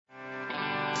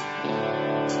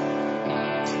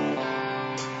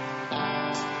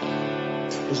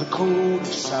There's a code of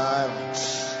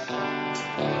silence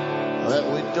that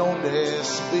we don't dare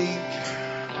speak.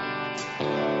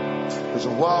 There's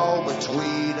a wall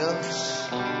between us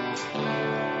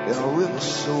and a river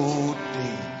so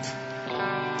deep.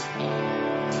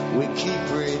 We keep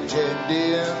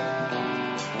pretending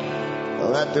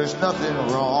that there's nothing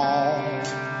wrong.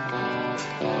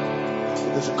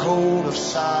 There's a code of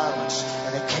silence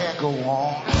and it can't go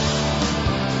on.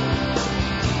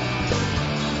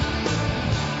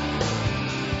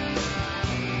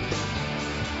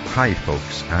 Hi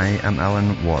folks, I am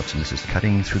Alan Watts and this is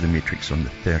Cutting Through the Matrix on the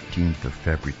 13th of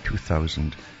February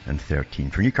 2013.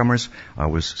 For newcomers, I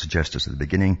always suggest this at the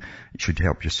beginning, you should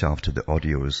help yourself to the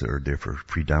audios that are there for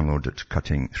free download at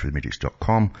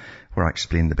cuttingthroughthematrix.com, where I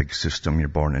explain the big system you're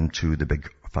born into, the big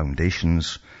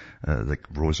foundations that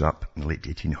rose up in the late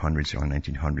 1800s, early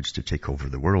 1900s to take over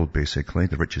the world, basically.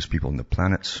 The richest people on the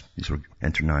planet. These were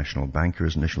international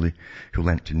bankers initially who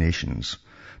lent to nations.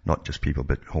 Not just people,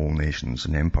 but whole nations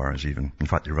and empires even. In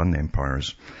fact, they run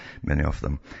empires, many of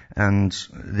them. And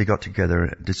they got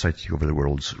together, decided to take over the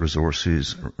world's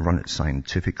resources, run it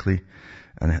scientifically,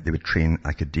 and they would train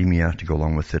academia to go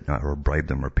along with it, or bribe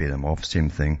them or pay them off.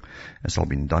 Same thing. It's all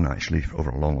been done actually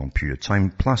over a long, long period of time.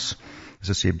 Plus,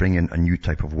 as I say, bring in a new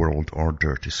type of world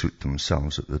order to suit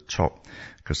themselves at the top,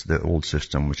 because the old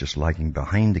system was just lagging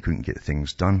behind. They couldn't get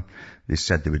things done. They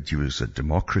said they would use a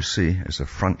democracy as a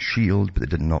front shield, but they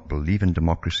did not believe in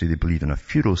democracy. They believed in a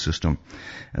feudal system.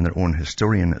 And their own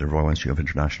historian at the Royal Institute of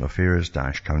International Affairs,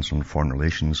 Council on Foreign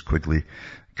Relations,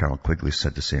 Carol Quigley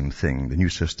said the same thing. The new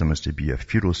system is to be a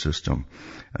feudal system,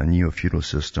 a neo-feudal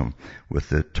system with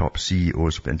the top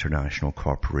CEOs of international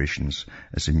corporations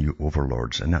as the new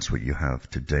overlords. And that's what you have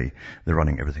today. They're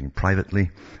running everything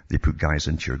privately. They put guys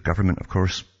into your government, of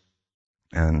course.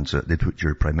 And they put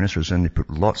your prime ministers in, they put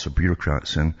lots of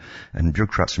bureaucrats in, and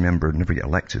bureaucrats, remember, never get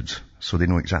elected, so they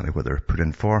know exactly what they're put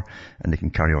in for, and they can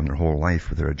carry on their whole life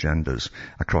with their agendas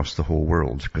across the whole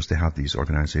world, because they have these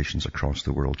organizations across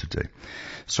the world today.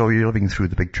 So you're living through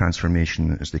the big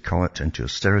transformation, as they call it, into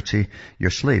austerity. You're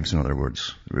slaves, in other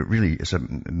words. It really is a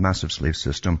massive slave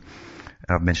system.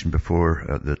 I've mentioned before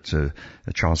that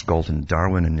Charles Galton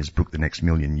Darwin in his book The Next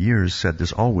Million Years said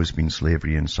there's always been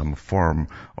slavery in some form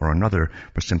or another.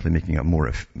 We're simply making a more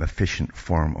efficient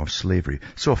form of slavery.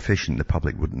 So efficient the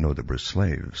public wouldn't know that we're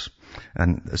slaves.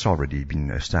 And it's already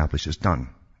been established. It's done.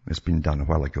 It's been done a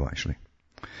while ago, actually.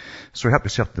 So help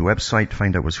yourself to the website,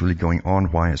 find out what's really going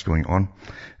on, why it's going on.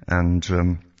 And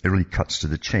it really cuts to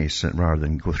the chase rather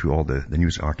than go through all the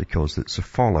news articles. It's a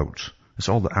fallout. It's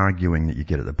all the arguing that you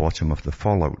get at the bottom of the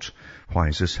fallout. Why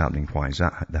is this happening? Why is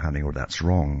that happening? Or that's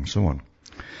wrong, and so on.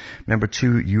 Number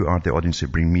 2, you are the audience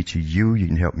that bring me to you. You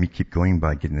can help me keep going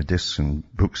by getting the discs and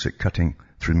books at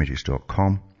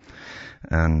cuttingthroughthematrix.com.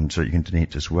 And you can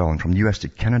donate as well. And from the US to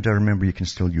Canada, remember, you can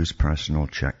still use personal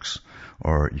checks.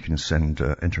 Or you can send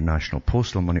international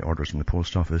postal money orders from the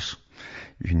post office.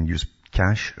 You can use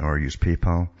cash or use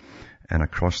PayPal. And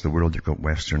across the world, you've got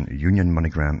Western Union,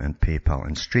 MoneyGram, and PayPal.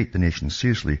 And straight donations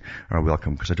seriously are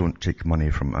welcome, because I don't take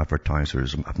money from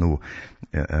advertisers. I have no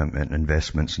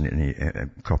investments in any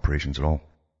corporations at all.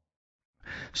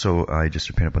 So I just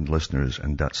depend upon the listeners,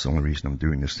 and that's the only reason I'm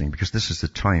doing this thing, because this is the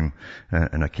time,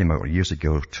 and I came out years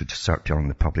ago to start telling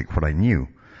the public what I knew.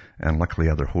 And luckily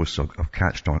other hosts have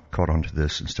caught on to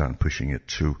this and started pushing it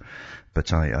too.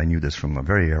 But I knew this from a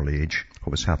very early age,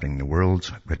 what was happening in the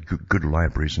world. We had good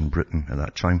libraries in Britain at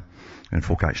that time, and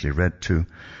folk actually read too.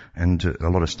 And a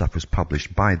lot of stuff was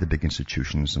published by the big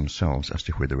institutions themselves as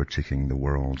to where they were taking the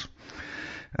world.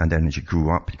 And then as you grew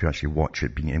up, you could actually watch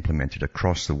it being implemented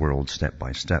across the world step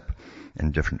by step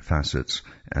in different facets,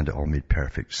 and it all made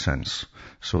perfect sense.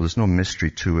 So there's no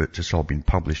mystery to it. It's all been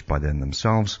published by them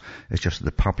themselves. It's just that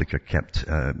the public are kept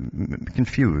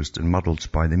confused and muddled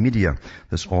by the media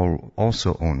that's all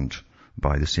also owned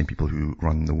by the same people who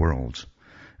run the world.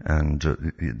 And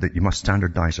that you must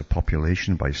standardize a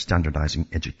population by standardizing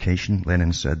education.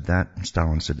 Lenin said that.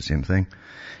 Stalin said the same thing.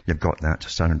 You've got that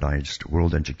standardized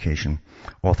world education,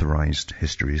 authorized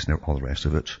histories, and all the rest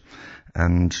of it.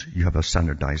 And you have a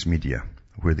standardized media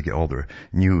where they get all their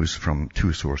news from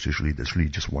two sources. Really, there's really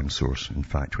just one source, in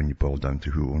fact, when you boil down to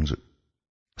who owns it.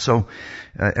 So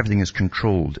everything is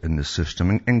controlled in this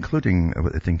system, including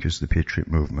what they think is the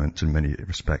Patriot movement in many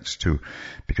respects too,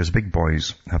 because big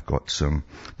boys have got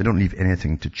they don't leave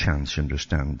anything to chance, you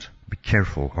understand. Be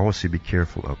careful. I always say be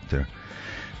careful out there.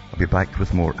 I'll be back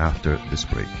with more after this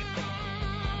break.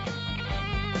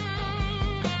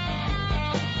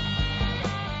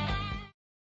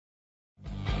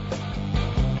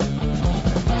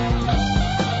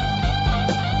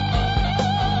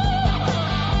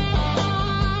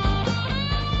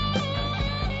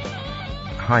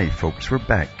 Hi folks, we're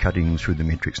back cutting through the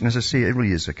matrix. And as I say, it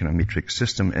really is a kind of matrix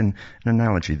system, in an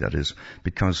analogy that is,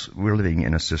 because we're living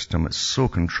in a system that's so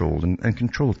controlled, and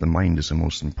control of the mind is the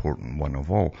most important one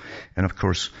of all. And of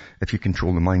course, if you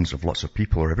control the minds of lots of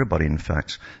people, or everybody in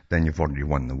fact, then you've already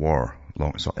won the war.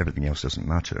 So everything else doesn't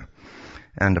matter.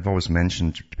 And I've always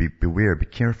mentioned to beware, be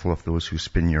careful of those who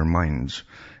spin your minds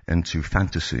into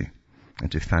fantasy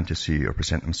or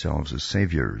present themselves as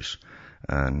saviors.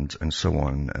 And so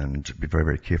on, and be very,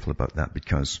 very careful about that,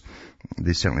 because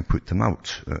they certainly put them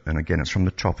out. And again, it's from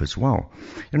the top as well.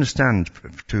 You understand,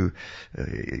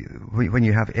 when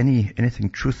you have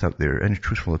anything truth out there, any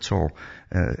truthful at all,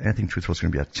 anything truthful is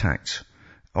going to be attacked,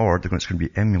 or it's going to be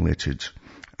emulated,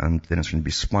 and then it's going to be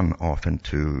spun off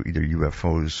into either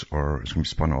UFOs, or it's going to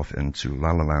be spun off into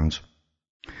La La Land,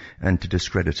 and to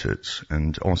discredit it,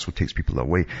 and also takes people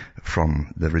away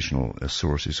from the original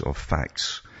sources of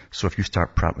facts. So if you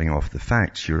start prattling off the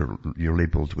facts, you're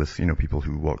labeled with, people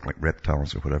who walk like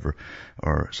reptiles or whatever,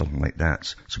 or something like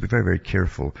that. So be very, very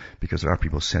careful, because there are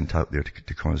people sent out there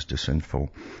to cause disinfo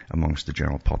amongst the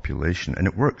general population. And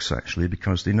it works, actually,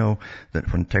 because they know that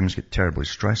when times get terribly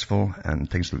stressful and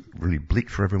things look really bleak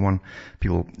for everyone,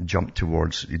 people jump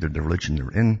towards either the religion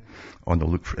they're in, or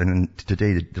and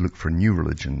today they look for new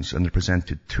religions, and they're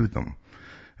presented to them.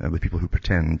 With people who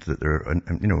pretend that they're,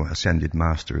 ascended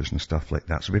masters and stuff like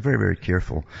that. So be very, very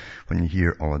careful when you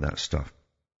hear all of that stuff.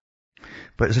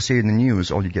 But as I say in the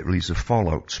news, all you get really is the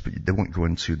fallout, but they won't go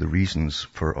into the reasons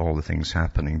for all the things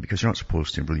happening, because you're not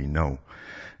supposed to really know.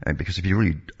 Because if you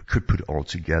really could put it all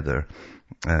together,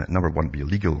 number one, it'd be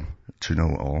illegal to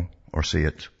know all, or say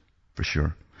it for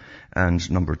sure.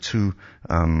 And number two,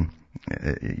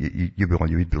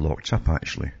 you'd be locked up,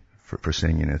 actually, for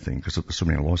saying anything, because there's so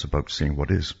many laws about saying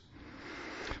what is.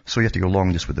 So you have to go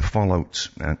along just with the fallout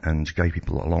and guide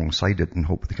people alongside it and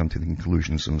hope they come to the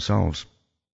conclusions themselves.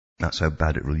 That's how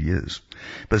bad it really is.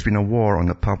 But there's been a war on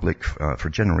the public for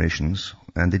generations,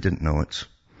 and they didn't know it.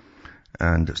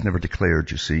 And it's never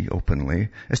declared, you see, openly.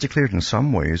 It's declared in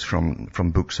some ways from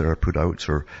books that are put out,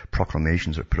 or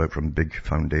proclamations that are put out from big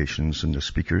foundations and the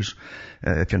speakers.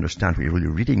 If you understand what you're really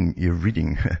reading, you're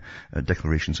reading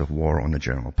declarations of war on the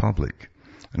general public.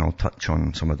 And I'll touch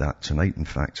on some of that tonight, in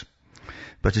fact.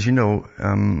 But as you know,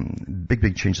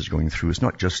 big changes going through. It's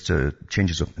not just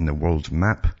changes in the world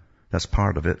map. That's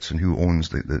part of it, and who owns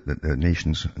the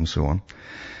nations and so on.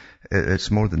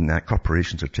 It's more than that.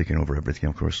 Corporations are taking over everything,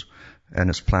 of course. And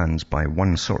it's planned by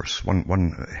one source,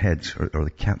 one head, or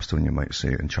the capstone, you might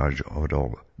say, in charge of it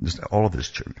all. All of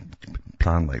this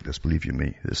planned like this, believe you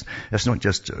me. It's not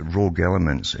just rogue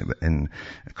elements in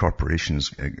corporations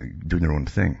doing their own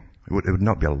thing. It would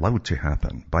not be allowed to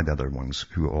happen by the other ones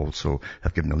who also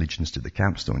have given allegiance to the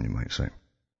capstone, you might say.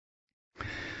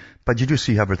 But you do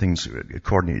see how everything's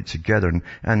coordinated together.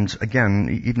 And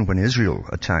again, even when Israel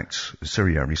attacked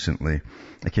Syria recently,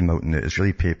 it came out in the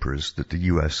Israeli papers that the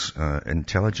U.S.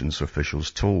 Intelligence officials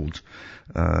told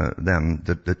them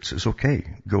that it's okay,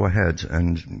 go ahead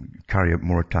and carry out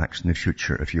more attacks in the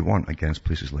future if you want against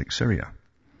places like Syria.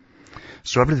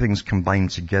 So everything's combined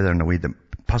together in a way that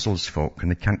puzzles folk,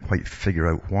 and they can't quite figure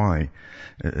out why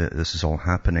this is all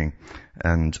happening.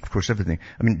 And of course everything,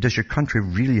 does your country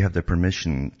really have the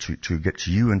permission to get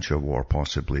you into a war,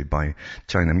 possibly, by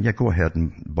telling them, yeah, go ahead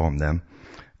and bomb them,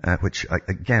 which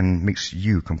again makes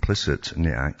you complicit in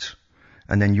the act,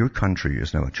 and then your country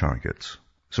is now a target.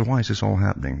 So why is this all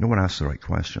happening? No one asks the right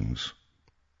questions.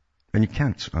 And you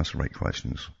can't ask the right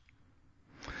questions.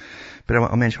 But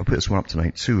I'll put this one up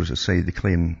tonight too, as I say, they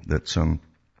claim that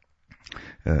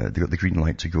they got the green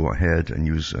light to go ahead and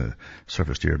use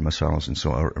surface-to-air missiles and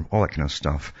so on, all that kind of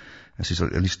stuff. And so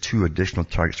at least 2 additional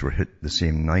targets were hit the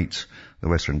same night. The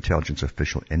Western intelligence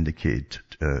official indicated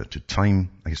to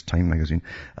Time magazine,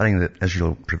 adding that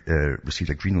Israel received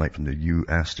a green light from the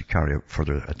U.S. to carry out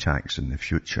further attacks in the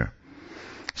future.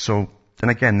 So, and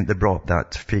again, they brought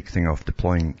that fake thing of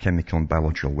deploying chemical and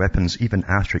biological weapons, even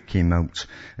after it came out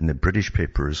in the British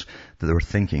papers that they were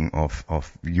thinking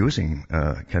of using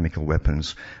chemical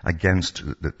weapons against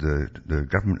the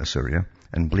government of Syria,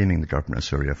 and blaming the government of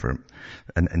Syria for it.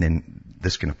 And then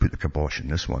this kind of put the kibosh in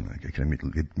this one.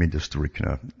 It made the story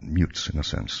kind of mute, in a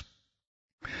sense.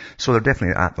 So they're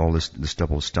definitely at all this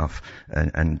double stuff,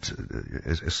 and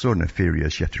it's so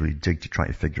nefarious. You have to really dig to try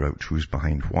to figure out who's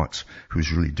behind what,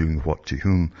 who's really doing what to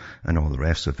whom, and all the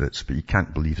rest of it. But you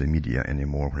can't believe the media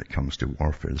anymore when it comes to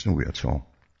warfare. There's no way at all.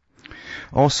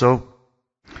 Also,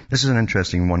 this is an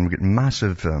interesting one. We get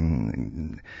massive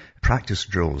practice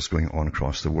drills going on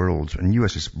across the world, and the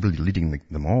US is really leading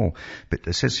them all. But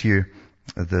it says here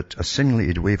that a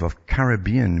simulated wave of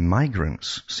Caribbean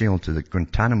migrants sailed to the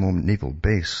Guantanamo Naval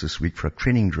Base this week for a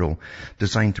training drill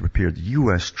designed to prepare the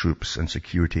U.S. troops and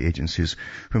security agencies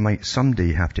who might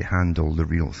someday have to handle the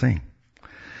real thing.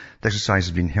 The exercise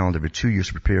has been held every 2 years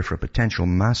to prepare for a potential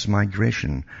mass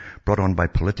migration brought on by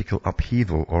political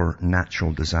upheaval or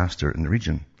natural disaster in the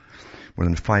region. More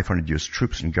than 500 U.S.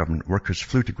 troops and government workers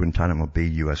flew to Guantanamo Bay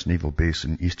U.S. Naval Base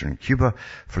in eastern Cuba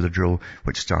for the drill,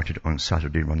 which started on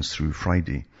Saturday and runs through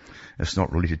Friday. It's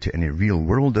not related to any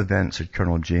real-world events, said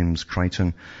Colonel James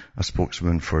Crichton, a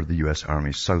spokesman for the U.S.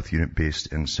 Army South Unit based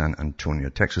in San Antonio,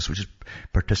 Texas, which is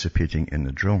participating in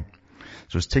the drill.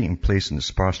 So it's taking place in the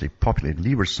sparsely populated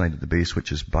leeward side of the base,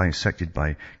 which is bisected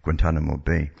by Guantanamo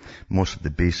Bay. Most of the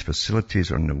base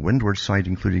facilities are on the windward side,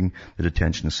 including the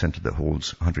detention center that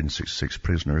holds 166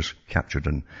 prisoners captured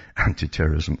in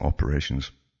anti-terrorism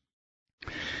operations.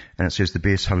 And it says the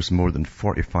base housed more than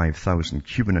 45,000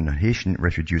 Cuban and Haitian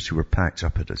refugees who were packed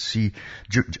up at sea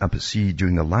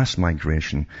during the last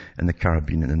migration in the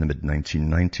Caribbean in the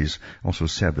mid-1990s. Also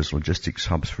served as logistics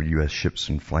hubs for U.S. ships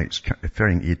and flights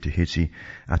ferrying aid to Haiti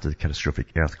after the catastrophic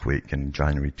earthquake in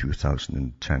January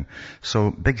 2010.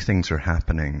 So big things are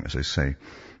happening, as I say,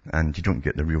 and you don't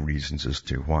get the real reasons as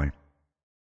to why.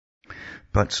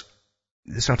 But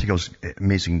this article is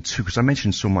amazing too, because I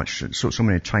mentioned so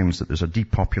many times that there's a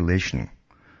depopulation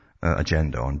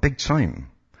agenda on, big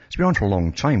time. It's been on for a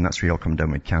long time. That's where you all come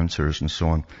down with cancers and so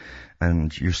on.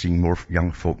 And you're seeing more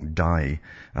young folk die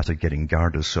after getting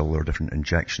Gardasil or different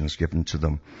injections given to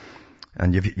them.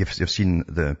 And you've seen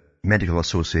the medical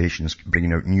associations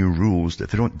bringing out new rules that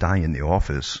if they don't die in the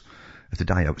office, if they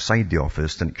die outside the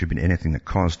office, then it could have been anything that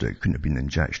caused it. It couldn't have been the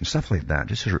injection. Stuff like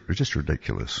that. It's just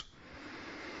ridiculous.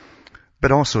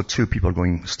 But also, too, people are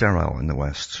going sterile in the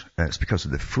West. It's because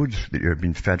of the food that you're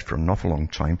being fed for an awful long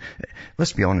time.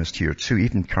 Let's be honest here, too.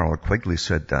 Even Carroll Quigley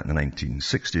said that in the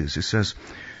 1960s. He says,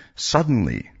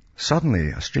 suddenly,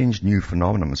 a strange new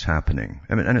phenomenon is happening.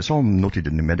 And it's all noted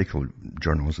in the medical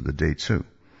journals of the day, too.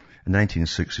 In the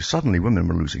 1960s, suddenly women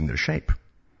were losing their shape.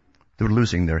 They were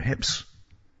losing their hips.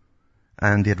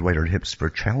 And they had wider hips for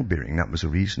childbearing. That was a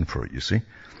reason for it, you see.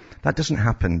 That doesn't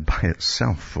happen by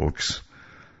itself, folks.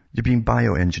 You're being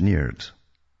bioengineered.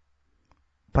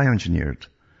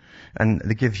 And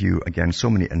they give you, again, so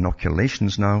many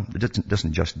inoculations now. It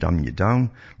doesn't just dumb you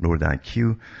down, lower the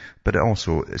IQ, but it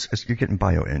also, you're getting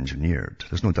bioengineered.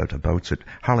 There's no doubt about it.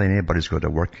 Hardly anybody's got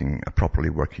a properly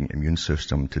working immune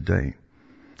system today,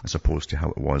 as opposed to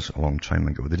how it was a long time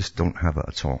ago. They just don't have it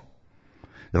at all.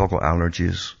 They've all got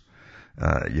allergies.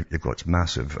 You've got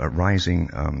massive rising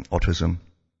autism,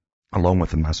 along with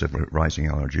the massive rising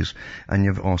allergies. And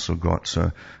you've also got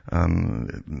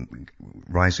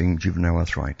rising juvenile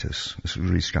arthritis. It's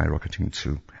really skyrocketing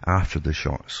too, after the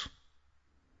shots.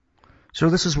 So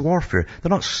this is warfare. They're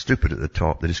not stupid at the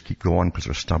top. They just keep going because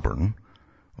they're stubborn.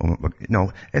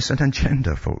 No, it's an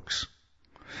agenda, folks.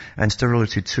 And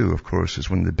sterility too, of course, is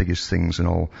one of the biggest things in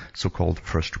all so-called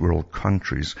first world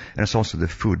countries. And it's also the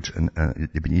food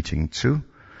they've been eating too.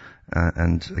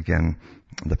 And again,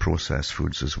 the processed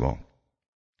foods as well.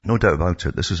 No doubt about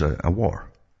it, this is a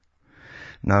war.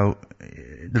 Now,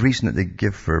 the reason that they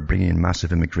give for bringing in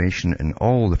massive immigration in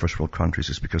all the first world countries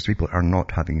is because people are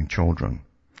not having children.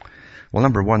 Well,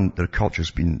 number one, their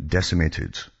culture's been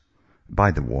decimated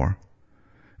by the war.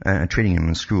 And training them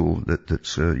in school that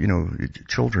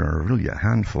children are really a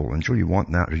handful, and sure you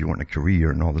want that or you want a career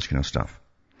and all this kind of stuff.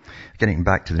 Getting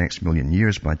back to the Next Million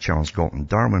Years by Charles Galton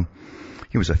Darwin.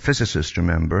 He was a physicist,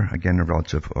 remember, again a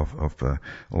relative of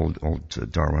old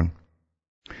Darwin.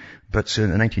 But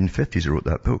in the 1950s he wrote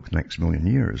that book, Next Million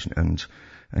Years, and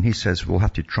he says we'll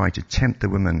have to try to tempt the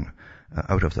women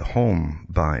out of the home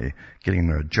by getting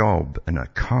her a job, and a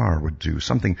car would do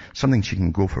something she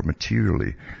can go for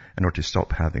materially in order to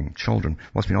stop having children.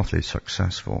 Well, it's been awfully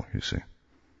successful, you see.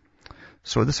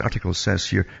 So this article says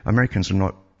here, Americans are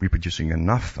not reproducing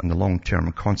enough and the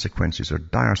long-term consequences are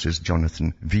dire, says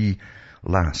Jonathan V.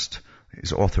 Last,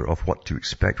 is author of What to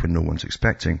Expect When No One's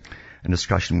Expecting, in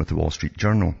discussion with the Wall Street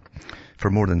Journal. For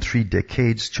more than 3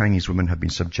 decades, Chinese women have been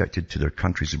subjected to their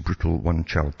country's brutal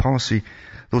one-child policy.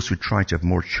 Those who try to have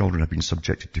more children have been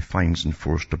subjected to fines and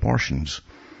forced abortions.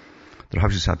 Their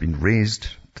houses have been razed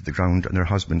to the ground and their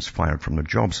husbands fired from their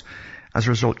jobs. As a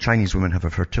result, Chinese women have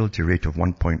a fertility rate of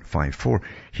 1.54.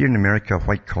 Here in America,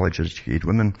 white college-educated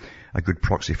women, a good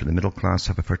proxy for the middle class,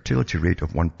 have a fertility rate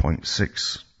of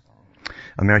 1.6.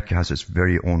 America has its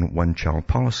very own one-child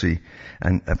policy.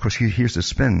 And of course, here's the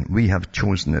spin. We have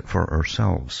chosen it for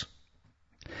ourselves.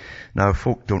 Now,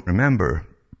 folk don't remember,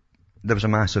 there was a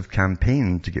massive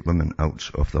campaign to get women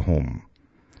out of the home.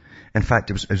 In fact,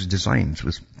 it was designed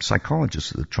with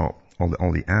psychologists at the top, all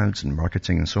the ads and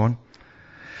marketing and so on,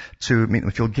 to make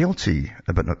them feel guilty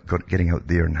about not getting out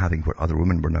there and having what other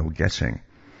women were now getting,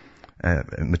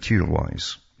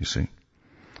 material-wise, you see.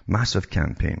 Massive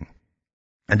campaign.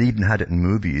 And they even had it in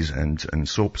movies and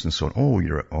soaps and so on. Oh,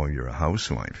 you're a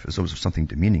housewife. As though it was something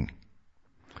demeaning.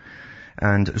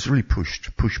 And it was really push,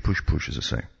 as I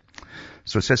say.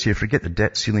 So it says here, forget the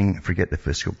debt ceiling, forget the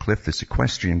fiscal cliff, the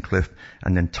sequestrian cliff,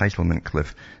 and the entitlement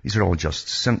cliff. These are all just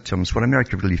symptoms. What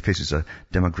America really faces is a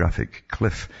demographic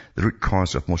cliff. The root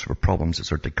cause of most of our problems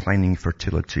is our declining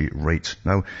fertility rate.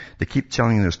 Now, they keep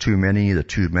telling you there's too many,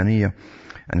 and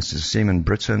it's the same in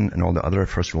Britain and all the other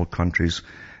first world countries.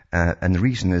 And the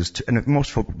reason is, and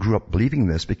most folk grew up believing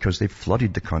this because they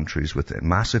flooded the countries with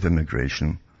massive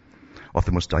immigration of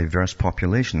the most diverse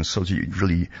populations. So you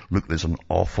really look, there's an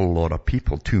awful lot of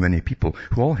people, too many people,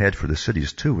 who all head for the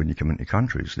cities too when you come into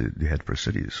countries. They head for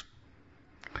cities.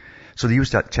 So they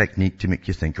use that technique to make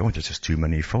you think, oh, there's just too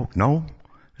many folk. No,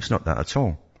 it's not that at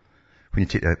all. When you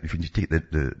take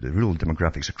the real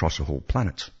demographics across the whole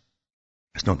planet,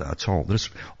 it's not that at all. They're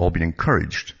just all been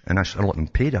encouraged, and actually a lot of them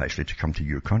paid actually to come to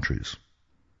your countries.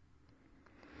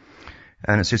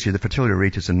 And it says here, the fertility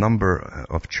rate is the number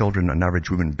of children an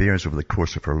average woman bears over the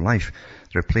course of her life.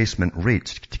 The replacement rate,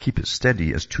 to keep it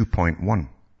steady, is 2.1.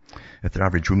 If the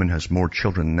average woman has more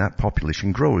children, that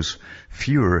population grows.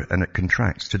 Fewer, and it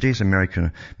contracts. Today's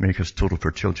America's total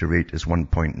fertility rate is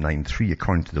 1.93,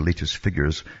 according to the latest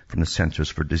figures from the Centers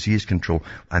for Disease Control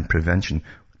and Prevention.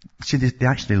 See, they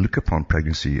actually look upon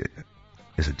pregnancy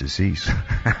as a disease.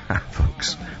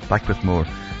 Folks, back with more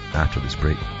after this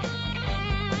break.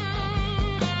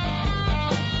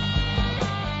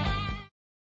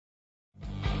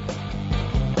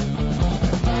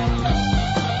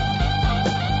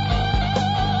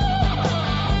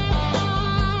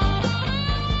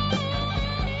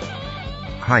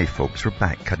 Hi folks, we're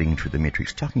back cutting through the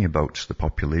matrix, talking about the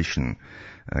population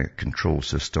control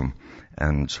system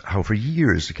and how for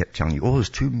years they kept telling you, oh, there's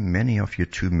too many of you.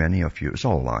 It was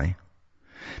all a lie.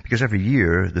 Because every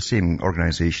year the same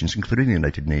organizations, including the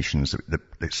United Nations,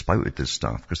 that spouted this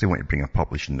stuff because they want to bring a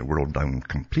population in the world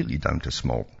completely down to a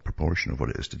small proportion of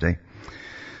what it is today.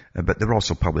 But they're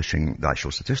also publishing the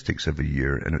actual statistics every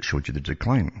year, and it showed you the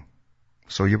decline.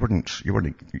 So you weren't,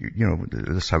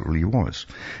 that's how it really was.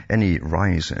 Any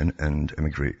rise in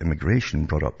immigration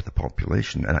brought up the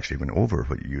population and actually went over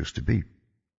what it used to be.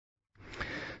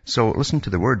 So listen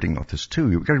to the wording of this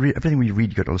too. You've got to read, everything we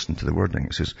read, you've got to listen to the wording.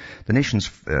 It says, the nation's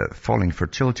falling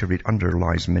fertility rate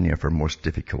underlies many of our most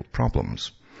difficult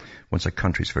problems. Once a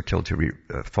country's fertility rate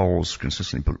falls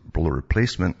consistently below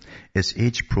replacement, its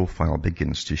age profile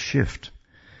begins to shift.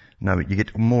 Now, you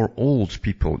get more old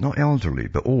people, not elderly,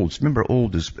 but old. Remember,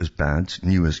 old is bad,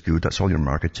 new is good. That's all your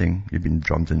marketing. You've been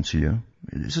drummed into you.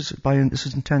 This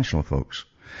is intentional, folks.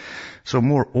 So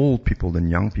more old people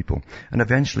than young people. And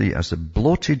eventually, as the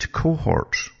bloated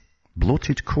cohort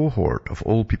of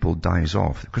old people dies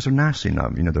off, because they're nasty now,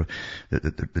 they're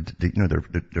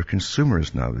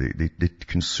consumers now. They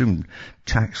consume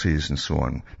taxes and so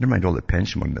on. Never mind all the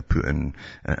pension money they put in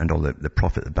and all the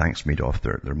profit the banks made off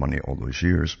their money all those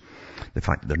years. The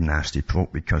fact that they're nasty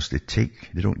folk because they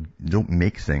don't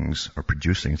make things or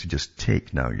produce things, they just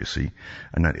take now, you see.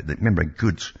 And remember, a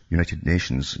good United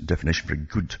Nations definition for a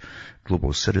good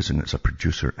global citizen is a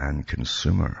producer and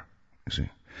consumer, you see.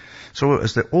 So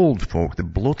as the old folk, the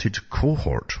bloated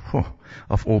cohort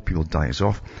of old people dies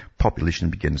off, population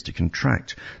begins to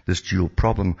contract. This dual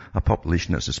problem, a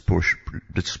population that's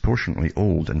disproportionately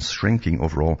old and shrinking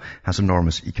overall, has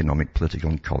enormous economic, political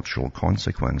and cultural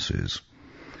consequences.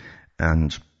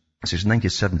 And it says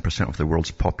 97% of the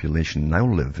world's population now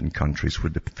live in countries where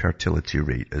the fertility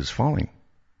rate is falling.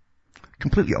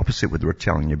 Completely opposite what they were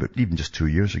telling you about even just 2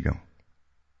 years ago.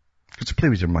 Because they play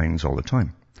with your minds all the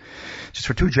time. Just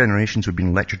for 2 generations we've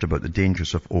been lectured about the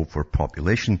dangers of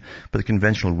overpopulation, but the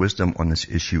conventional wisdom on this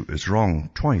issue is wrong.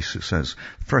 Twice it says,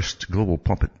 first, global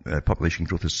population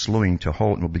growth is slowing to a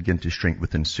halt and will begin to shrink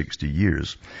within 60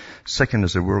 years. Second,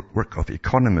 as the work of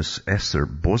economists Esther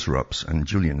Boserups and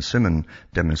Julian Simon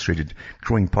demonstrated,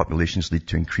 growing populations lead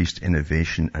to increased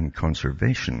innovation and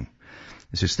conservation.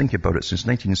 It says, think about it, since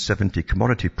 1970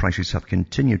 commodity prices have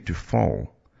continued to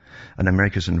fall. And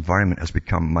America's environment has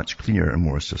become much cleaner and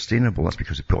more sustainable. That's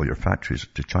because they put all your factories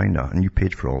to China, and you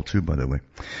paid for all too, by the way.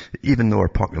 Even though our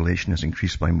population has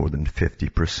increased by more than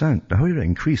 50%. Now, how did it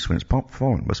increase when it's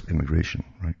fallen? Must be immigration,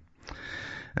 right?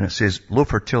 And it says, low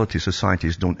fertility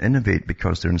societies don't innovate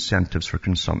because their incentives for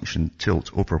consumption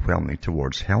tilt overwhelmingly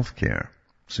towards healthcare.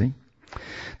 See?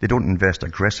 They don't invest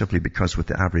aggressively because with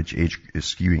the average age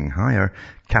skewing higher,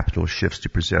 capital shifts to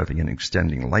preserving and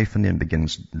extending life and then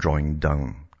begins drawing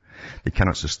down. They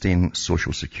cannot sustain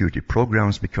social security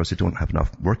programs because they don't have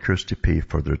enough workers to pay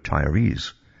for the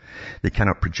retirees. They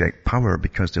cannot project power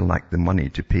because they lack the money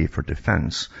to pay for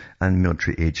defense and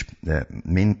military-age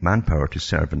manpower to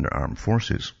serve in their armed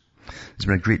forces. There's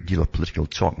been a great deal of political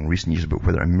talk in recent years about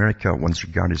whether America, once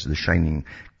regarded as the shining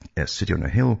city on a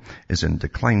hill, is in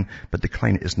decline, but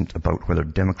decline isn't about whether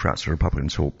Democrats or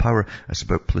Republicans hold power. It's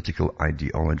about political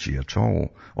ideology at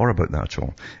all, or about that at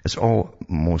all. It's all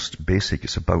most basic.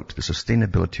 It's about the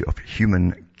sustainability of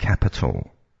human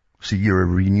capital. See, you're a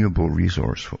renewable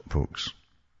resource, folks.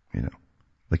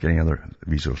 Like any other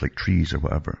resource, like trees or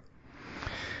whatever.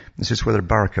 This is whether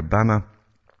Barack Obama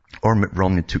or Mitt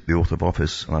Romney took the oath of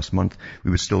office last month,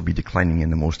 we would still be declining in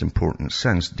the most important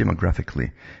sense.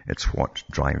 Demographically, it's what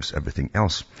drives everything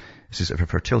else. This is if a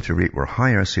fertility rate were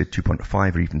higher, say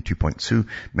 2.5 or even 2.2,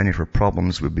 many of our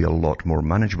problems would be a lot more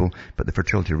manageable, but the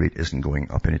fertility rate isn't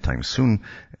going up anytime soon.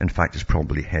 In fact, it's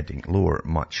probably heading lower,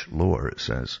 much lower, it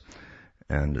says.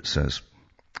 And it says,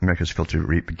 America's fertility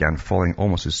rate began falling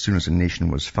almost as soon as the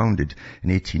nation was founded. In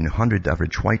 1800, the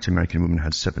average white American woman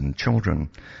had 7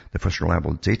 children. The first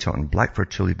reliable data on black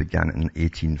fertility began in the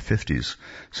 1850s.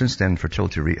 Since then,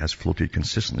 fertility rate has floated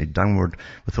consistently downward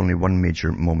with only one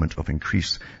major moment of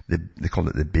increase. They call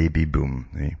it the baby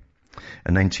boom.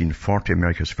 In 1940,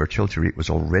 America's fertility rate was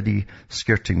already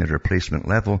skirting the replacement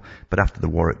level, but after the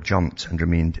war it jumped and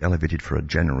remained elevated for a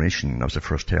generation. That was the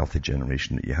first healthy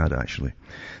generation that you had, actually.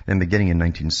 Then beginning in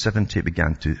 1970, it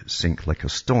began to sink like a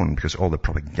stone because all the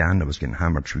propaganda was getting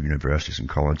hammered through universities and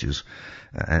colleges,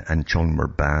 and children were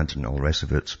bad and all the rest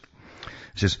of it.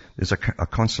 It says, there's a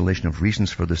constellation of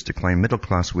reasons for this decline.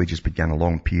 Middle-class wages began a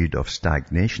long period of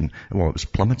stagnation. Well, it was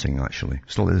plummeting, actually.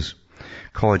 Still is.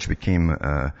 College became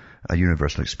a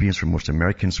universal experience for most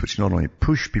Americans, which not only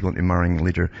pushed people into marrying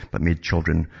later, but made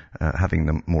children having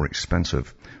them more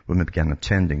expensive. Women began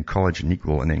attending college in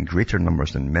equal and in greater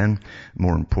numbers than men.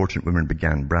 More important, women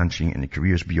began branching into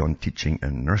careers beyond teaching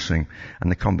and nursing.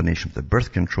 And the combination of the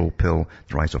birth control pill,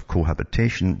 the rise of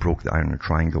cohabitation, broke the iron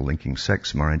triangle linking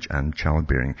sex, marriage, and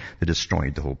childbearing. They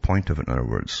destroyed the whole point of it, in other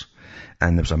words.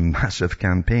 And there was a massive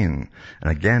campaign.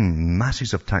 And again,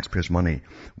 masses of taxpayers' money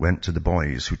went to the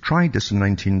boys who tried this in the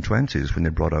 1920s when they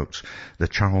brought out the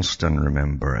Charleston,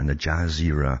 remember, and the jazz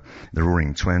era, the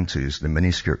roaring 20s. The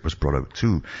miniskirt was brought out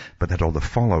too, but they had all the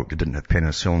fallout. They didn't have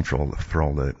penicillin for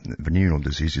all the venereal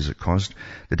diseases it caused.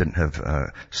 They didn't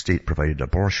have state-provided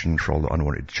abortion for all the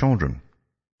unwanted children.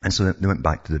 And so they went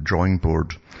back to the drawing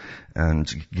board and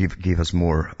gave us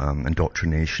more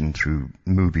indoctrination through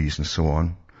movies and so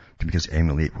on, to make us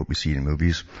emulate what we see in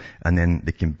movies. And then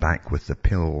they came back with the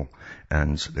pill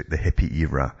and the hippie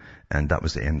era, and that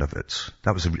was the end of it.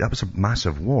 That was a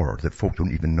massive war that folk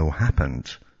don't even know happened.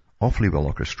 Awfully well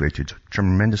orchestrated,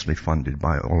 tremendously funded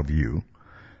by all of you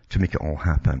to make it all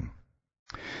happen.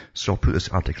 So I'll put this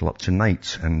article up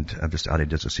tonight, and I've just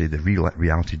added, as I say, the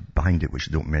reality behind it, which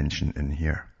I don't mention in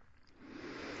here.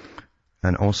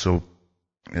 And also,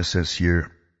 it says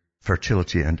here,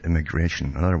 fertility and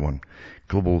immigration, another one.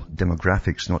 Global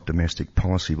demographics, not domestic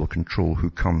policy, will control who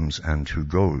comes and who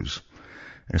goes.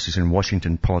 And this is in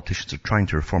Washington, politicians are trying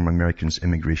to reform Americans'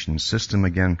 immigration system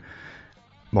again.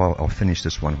 Well, I'll finish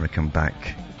this one when I come back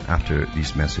after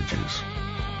these messages.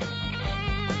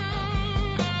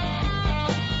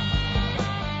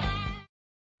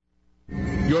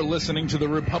 You're listening to the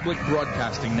Republic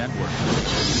Broadcasting Network,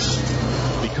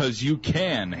 because you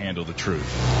can handle the truth.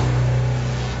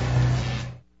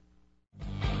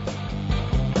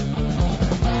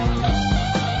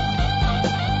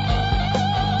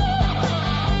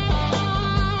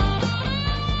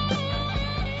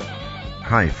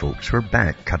 Hi folks, we're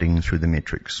back cutting through the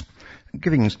matrix.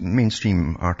 Giving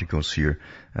mainstream articles here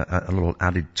a little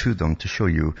added to them to show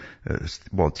you,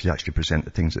 to actually present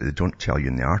the things that they don't tell you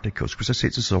in the articles. Because I say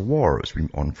this is a war. It's been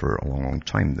on for a long, long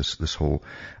time, this whole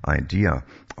idea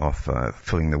of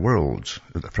filling the world,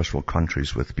 the first world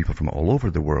countries, with people from all over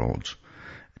the world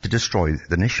to destroy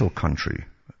the initial country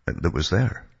that was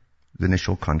there. The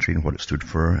initial country and what it stood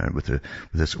for, and with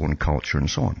its own culture and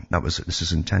so on. This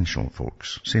is intentional,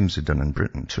 folks. Same as they've done in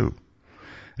Britain too.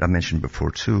 I mentioned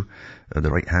before too, the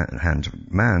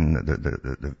right-hand man,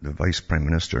 the Vice Prime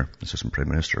Minister, Assistant Prime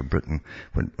Minister of Britain,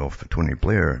 Tony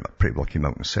Blair, pretty well came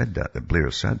out and said that Blair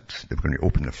said they were going to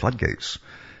open the floodgates,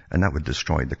 and that would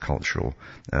destroy the cultural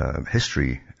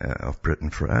history of Britain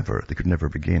forever. They could never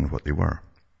regain what they were,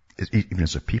 even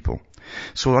as a people.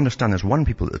 So understand there's one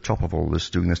people at the top of all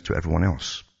this doing this to everyone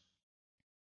else.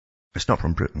 It's not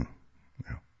from Britain.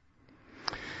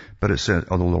 But it says,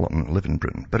 although a lot of them live in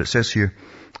Britain, but it says here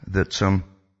that, for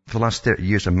the last 30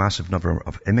 years, a massive number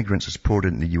of immigrants has poured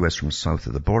into the US from south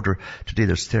of the border. Today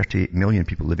there's 38 million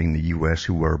people living in the US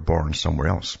who were born somewhere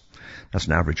else. That's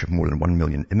an average of more than 1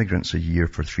 million immigrants a year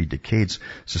for 3 decades,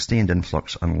 sustained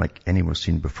influx unlike any we've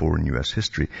seen before in US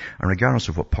history. And regardless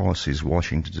of what policies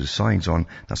Washington decides on,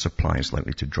 that supply is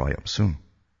likely to dry up soon.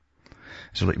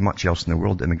 So like much else in the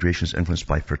world, immigration is influenced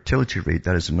by fertility rate.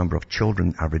 That is the number of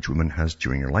children average woman has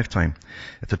during her lifetime.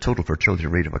 If the total fertility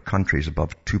rate of a country is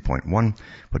above 2.1,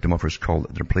 what demographers call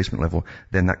the replacement level,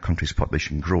 then that country's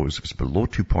population grows. If it's below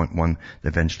 2.1, then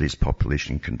eventually its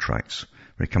population contracts.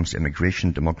 When it comes to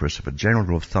immigration, demographers have a general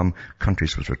rule of thumb.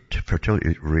 Countries with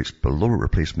fertility rates below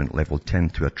replacement level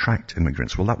tend to attract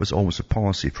immigrants. Well, that was always a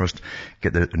policy. First,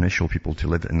 get the initial people to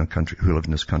live in the country, who live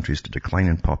in this country, is to decline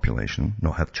in population,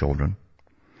 not have children.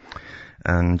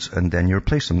 And then you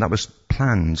replace them. That was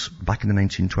planned back in the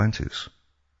 1920s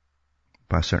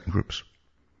by certain groups.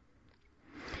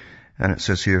 And it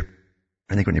says here,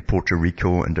 and they're going to Puerto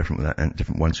Rico and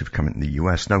different ones who've come into the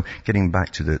US. Now, getting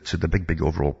back to the big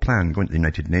overall plan, going to the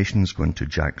United Nations, going to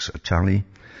Jacques Attali.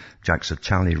 Jacques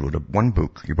Attali wrote one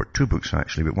book. He wrote 2 books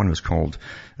actually, but one was called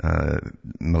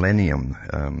Millennium,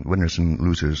 Winners and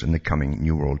Losers in the Coming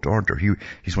New World Order.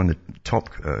 He's one of the top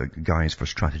guys for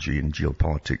strategy and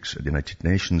geopolitics at the United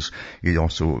Nations. He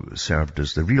also served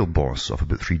as the real boss of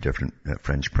about 3 different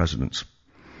French presidents.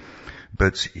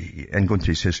 But, and going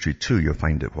through his history too, you'll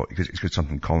find it, because it's got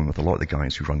something in common with a lot of the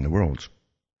guys who run the world.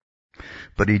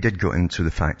 But he did go into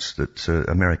the facts that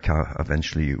America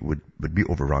eventually would be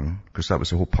overrun, because that was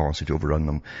the whole policy, to overrun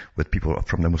them with people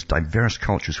from the most diverse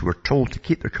cultures who were told to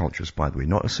keep their cultures, by the way,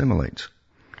 not assimilate.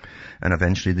 And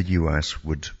eventually the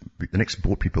the next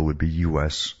boat people would be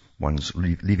US ones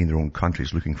leaving their own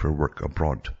countries looking for work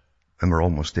abroad. And we're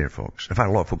almost there, folks. In fact,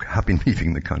 a lot of folk have been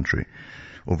leaving the country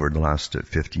over the last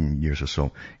 15 years or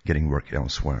so, getting work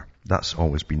elsewhere. That's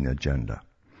always been the agenda.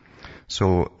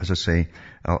 So, as I say,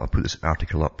 I'll put this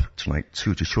article up tonight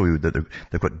too, to show you that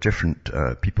they've got different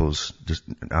peoples just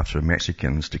after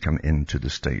Mexicans to come into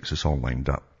the States. It's all lined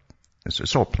up.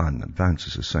 It's all planned in advance,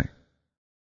 as I say.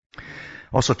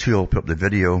 Also, too, I'll put up the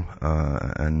video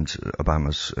and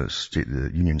Obama's State of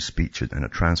the Union speech in a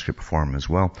transcript form as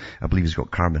well. I believe he's got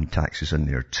carbon taxes in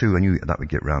there too. I knew that would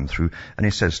get rammed through. And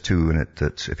he says too in it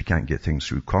that if he can't get things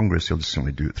through Congress, he'll just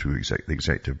simply do it through the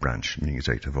executive branch, meaning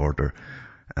executive order,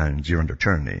 and you're under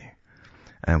tyranny.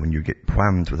 And when you get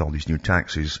whammed with all these new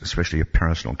taxes, especially a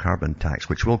personal carbon tax,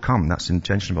 which will come, that's the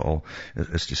intention of it all,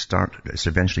 is to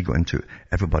eventually go into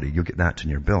everybody. You'll get that in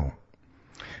your bill.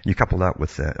 You couple that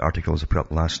with articles I put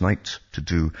up last night to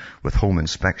do with home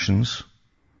inspections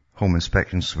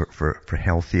for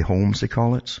healthy homes, they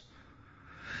call it.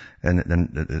 And then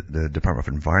the Department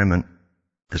of Environment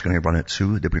is going to run it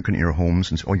too. They're going to your homes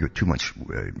and say, oh, you got too much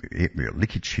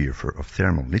leakage here of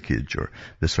thermal leakage, or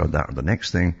this or that or the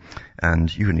next thing.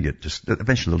 And you're going to get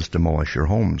eventually they'll just demolish your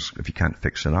homes if you can't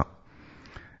fix it up.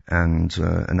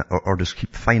 Or just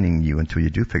keep fining you until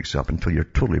you do fix it up, until you're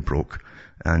totally broke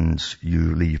and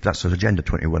you leave. That's what Agenda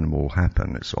 21 will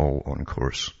happen. It's all on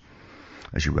course,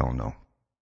 as you well know.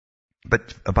 But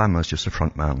Obama's just a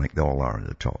front man like they all are at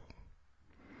the top.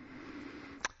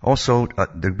 Also,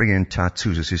 they're bringing in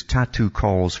tattoos. It says tattoo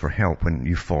calls for help when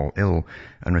you fall ill,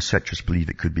 and researchers believe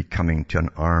it could be coming to an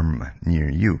arm near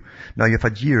you. Now, you've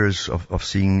had years of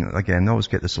seeing, again, they always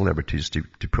get the celebrities to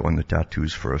put on the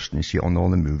tattoos first, and you see it on all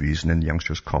the movies, and then the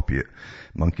youngsters copy it.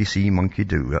 Monkey see, monkey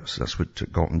do. That's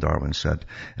what Galton Darwin said,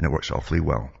 and it works awfully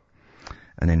well.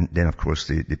 And then of course,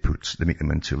 they make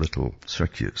them into little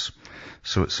circuits.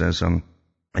 So it says, a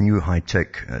new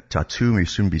high-tech tattoo may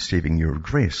soon be saving your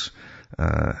grace.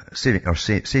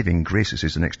 Saving graces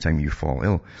is the next time you fall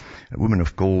ill. A woman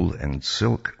of gold and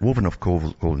silk, woven of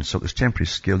gold and silk, this temporary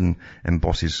skin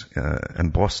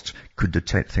embossed could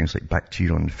detect things like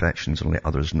bacterial infections and let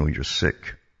others know you're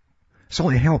sick. It's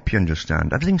all to help you,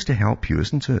 understand. Everything's to help you,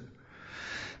 isn't it?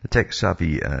 The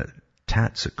tech-savvy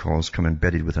tats, it calls, come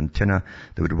embedded with antenna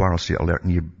that would wirelessly alert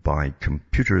nearby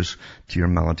computers to your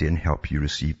malady and help you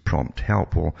receive prompt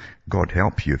help. Well, God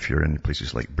help you if you're in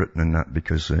places like Britain and that,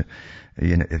 because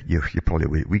you probably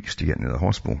wait weeks to get into the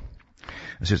hospital.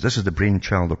 It says this is the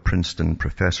brainchild of Princeton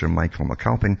professor Michael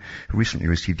McAlpin, who recently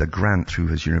received a grant through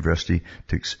his university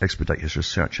to expedite his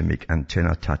research and make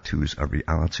antenna tattoos a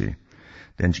reality.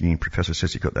 The engineering professor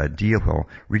says he got the idea while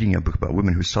reading a book about a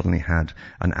woman who suddenly had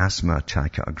an asthma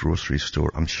attack at a grocery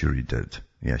store. I'm sure he did.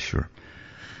 Yeah, sure.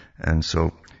 And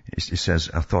so he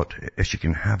says, I thought, if she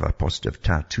can have a positive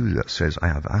tattoo that says, I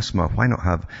have asthma, why not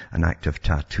have an active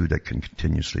tattoo that can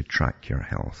continuously track your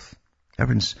health?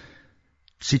 Everyone's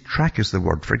See, track is the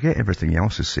word. Forget everything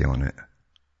else is say on it.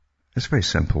 It's very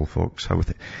simple, folks.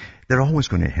 They're always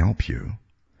going to help you.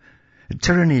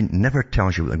 Tyranny never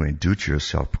tells you what they're going to do to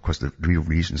yourself because the real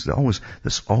reasons.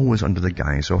 That's always under the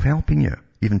guise of helping you,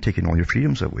 even taking all your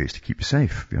freedoms away to keep you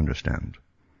safe, if you understand.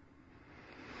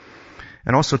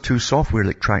 And also, too, software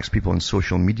that tracks people on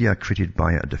social media created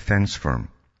by a defense firm.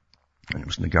 And it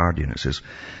was in The Guardian. It says,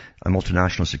 a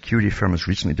multinational security firm has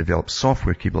recently developed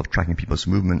software capable of tracking people's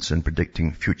movements and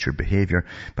predicting future behavior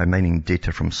by mining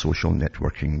data from social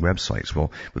networking websites.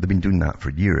 Well, they've been doing that for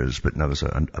years, but now there's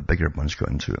a bigger bunch got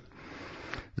into it.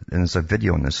 And there's a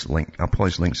video on this link. I'll pull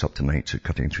these links up tonight to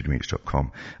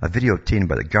cuttingthroughthematrix.com. A video obtained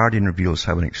by The Guardian reveals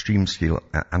how an extreme-scale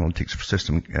analytics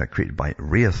system created by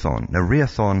Raytheon. Now,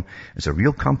 Raytheon is a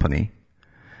real company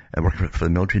working for the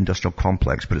military-industrial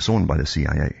complex, but it's owned by the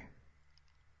CIA.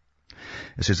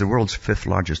 It says the world's fifth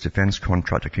largest defense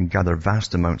contractor can gather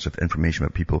vast amounts of information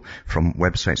about people from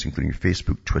websites including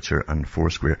Facebook, Twitter, and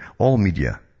Foursquare. All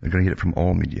media. They're going to get it from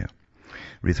all media.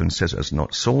 Raytheon says it has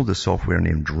not sold the software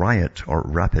named Riot or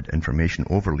Rapid Information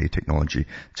Overlay technology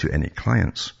to any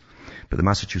clients. But the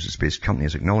Massachusetts-based company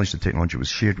has acknowledged the technology was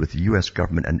shared with the U.S.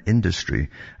 government and industry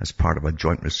as part of a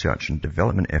joint research and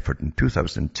development effort in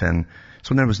 2010.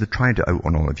 So there was they tried it out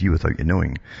on all of you without you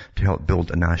knowing to help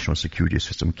build a national security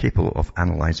system capable of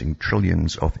analyzing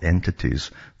trillions of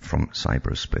entities from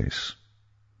cyberspace.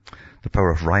 The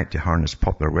power of Riot to harness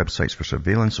popular websites for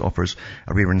surveillance offers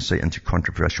a rare insight into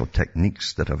controversial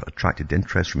techniques that have attracted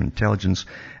interest from intelligence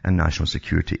and national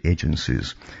security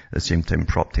agencies, at the same time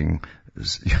prompting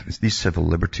these civil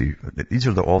liberty, these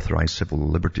are the authorized civil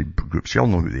liberty groups. You all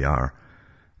know who they are.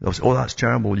 They'll say, oh, that's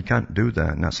terrible, you can't do that,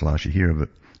 and that's the last you hear of it.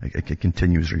 It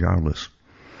continues regardless.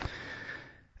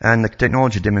 And the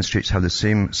technology demonstrates how the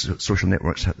same social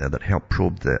networks that helped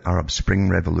probe the Arab Spring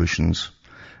revolutions,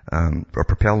 or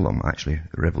propel them, actually,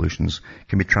 the revolutions,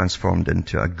 can be transformed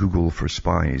into a Google for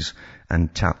spies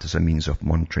and tapped as a means of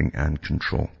monitoring and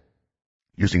control.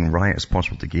 Using Riot, it's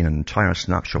possible to gain an entire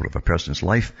snapshot of a person's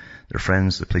life, their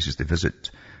friends, the places they visit,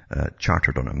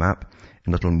 charted on a map,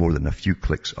 in little more than a few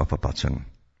clicks of a button.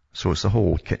 So it's the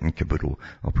whole kit and caboodle.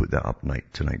 I'll put that up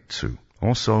tonight too.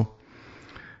 Also,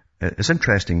 it's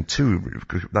interesting too,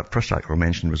 that first article I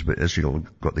mentioned was about Israel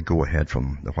got the go-ahead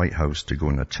from the White House to go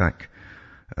and attack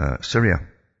Syria,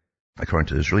 according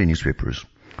to the Israeli newspapers.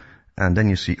 And then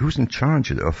you see who's in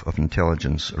charge of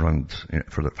intelligence around,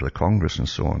 for the Congress and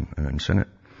so on, and Senate.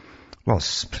 Well,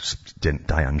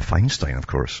 Dianne Feinstein, of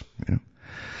course.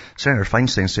 Senator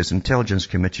Feinstein says Intelligence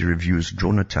Committee reviews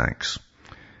drone attacks.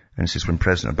 And it says when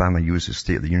President Obama used his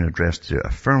State of the Union address to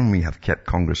affirm we have kept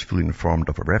Congress fully informed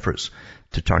of our efforts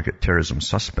to target terrorism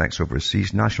suspects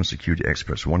overseas, national security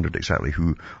experts wondered exactly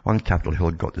who on Capitol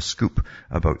Hill got the scoop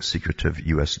about secretive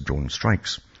U.S. drone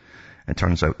strikes. It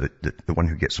turns out that the one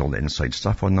who gets all the inside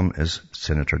stuff on them is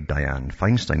Senator Dianne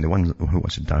Feinstein, the one who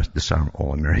wants to disarm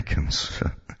all Americans.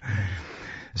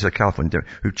 So California,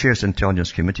 who chairs the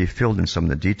Intelligence Committee, filled in some of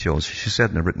the details. She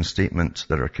said in a written statement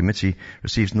that our committee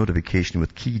receives notification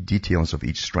with key details of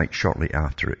each strike shortly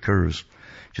after it occurs.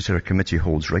 She said our committee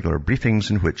holds regular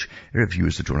briefings in which it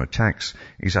reviews the drone attacks,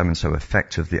 examines how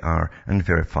effective they are, and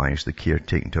verifies the care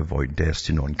taken to avoid deaths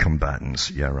to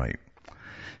non-combatants. Yeah, right.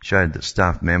 She added that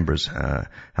staff members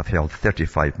have held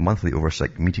 35 monthly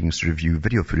oversight meetings to review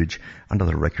video footage and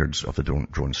other records of the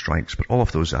drone strikes. But all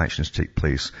of those actions take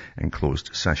place in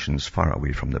closed sessions far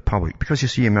away from the public. Because you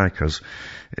see,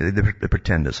 they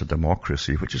pretend it's a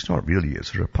democracy, which it's not really.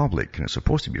 It's a republic, and it's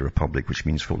supposed to be a republic, which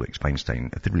means Felix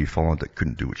Feinstein, if they really followed it,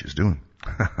 couldn't do what she's doing.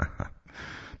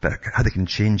 But how they can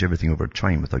change everything over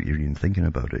time without you even thinking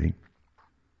about it, eh?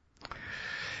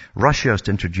 Russia has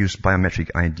introduced biometric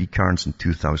ID cards in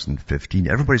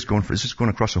 2015. Everybody's going for this. Is going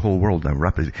across the whole world now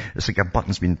rapidly. It's like a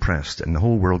button's been pressed and the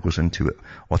whole world goes into it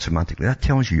automatically. That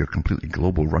tells you you're completely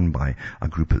global, run by a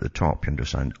group at the top, you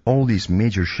understand? All these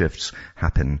major shifts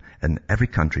happen in every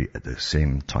country at the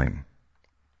same time.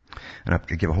 And I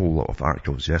gave a whole lot of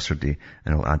articles yesterday,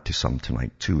 and I'll add to some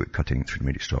tonight too at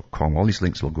cuttingthroughthematrix.com. All these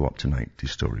links will go up tonight,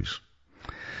 these stories.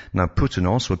 Now, Putin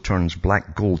also turns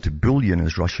black gold to bullion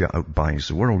as Russia outbuys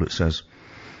the world. It says,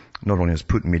 not only has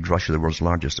Putin made Russia the world's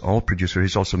largest oil producer,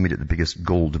 he's also made it the biggest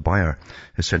gold buyer.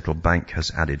 His central bank has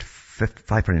added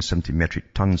 570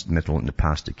 metric tons of metal in the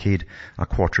past decade, a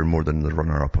quarter more than the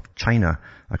runner-up of China,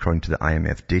 according to the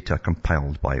IMF data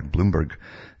compiled by Bloomberg.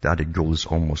 The added gold is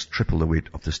almost triple the weight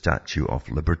of the Statue of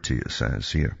Liberty, it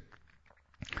says here.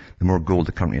 The more gold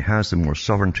the country has, the more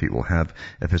sovereignty it will have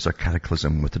if there's a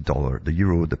cataclysm with the dollar, the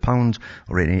euro, the pound,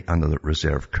 or any other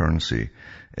reserve currency.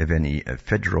 Evgeny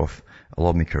Fedorov, a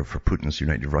lawmaker for Putin's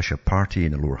United Russia Party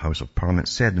in the lower house of parliament,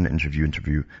 said in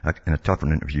a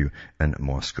telephone interview in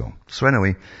Moscow. So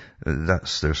anyway,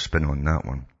 that's their spin on that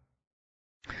one.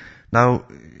 Now,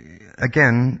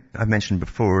 again, I mentioned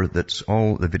before that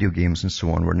all the video games and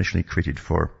so on were initially created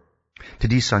to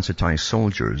desensitize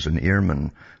soldiers and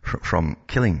airmen from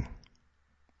killing.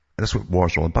 That's what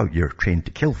war's all about. You're trained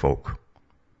to kill folk,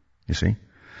 you see.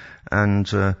 And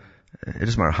it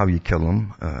doesn't matter how you kill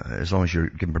them, as long as you're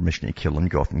given permission to kill them, you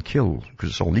go off and kill, because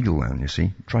it's all legal then, you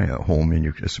see. Try it at home and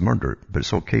it's murder, but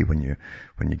it's okay when you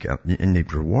get, and they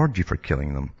reward you for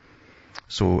killing them.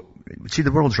 So, see,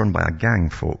 the world's run by a gang,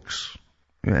 folks.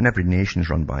 And every nation's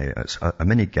run by a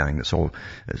mini gang that's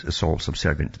all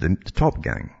subservient to the top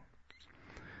gang.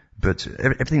 But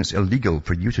everything that's illegal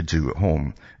for you to do at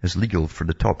home is legal for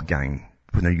the top gang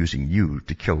when they're using you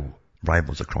to kill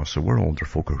rivals across the world or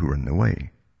folk who are in the way.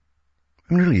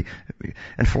 I mean, really,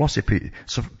 and philosophy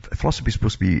is supposed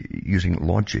to be using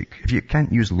logic. If you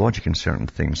can't use logic in certain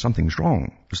things, something's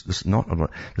wrong. There's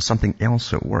something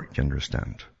else at work, you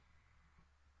understand?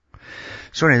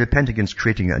 So anyway, the Pentagon's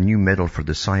creating a new medal for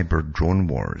the cyber drone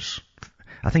wars.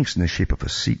 I think it's in the shape of a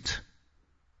seat.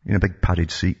 A big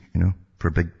padded seat, for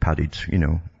a big padded,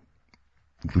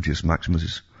 gluteus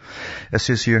maximus. It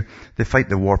says here, they fight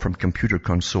the war from computer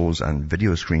consoles and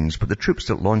video screens, but the troops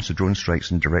that launch the drone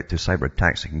strikes and direct the cyber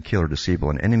attacks that can kill or disable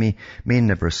an enemy may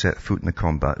never set foot in the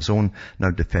combat zone.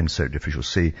 Now Defense Secretary officials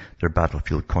say their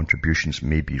battlefield contributions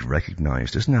may be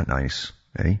recognized. Isn't that nice,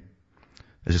 eh?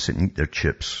 They just sit and eat their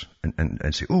chips and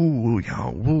say, oh, yeah,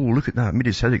 whoa, look at that, made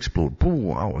his head explode.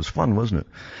 Oh, that was fun, wasn't it?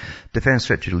 Defense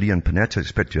Secretary Leon Panetta is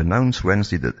expected to announce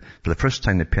Wednesday that for the first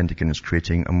time the Pentagon is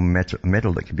creating a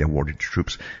medal that can be awarded to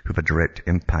troops who have a direct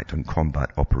impact on combat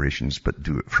operations but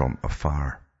do it from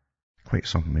afar. Quite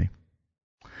something,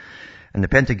 eh? And the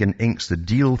Pentagon inks the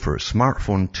deal for a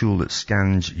smartphone tool that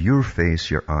scans your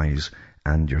face, your eyes,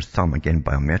 and your thumb. Again,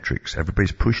 biometrics.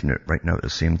 Everybody's pushing it right now at the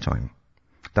same time.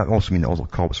 That also means all the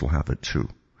cops will have it too.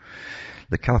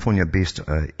 The California-based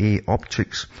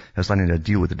A-Optics has landed a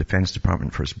deal with the Defense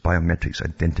Department for its biometrics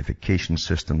identification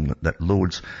system that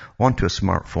loads onto a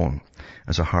smartphone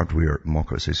as a hardware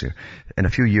mock-up, it says here. In a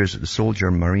few years, the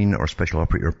soldier, marine, or special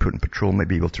operator put in patrol might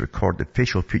be able to record the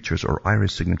facial features or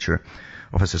iris signature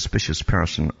of a suspicious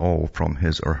person, all from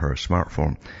his or her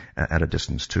smartphone at a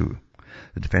distance too.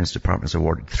 The Defense Department has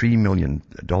awarded $3 million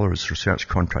research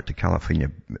contract to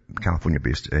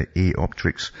California-based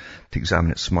A-Optics to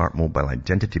examine its smart mobile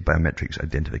identity biometrics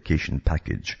identification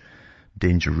package.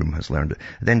 Danger Room has learned it.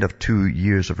 At the end of 2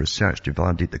 years of research to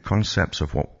validate the concepts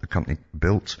of what the company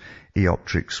built,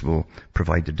 A-Optics will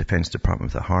provide the Defense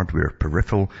Department with a hardware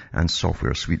peripheral and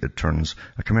software suite that turns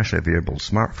a commercially available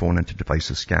smartphone into a device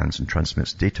that scans and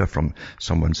transmits data from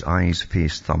someone's eyes,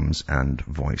 face, thumbs, and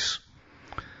voice.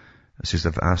 It says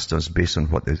they've asked us, based on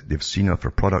what they've seen of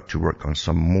our product, to work on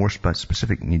some more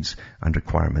specific needs and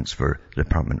requirements for the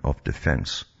Department of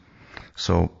Defense.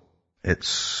 So it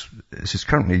says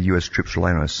currently U.S. troops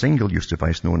rely on a single-use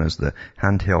device known as the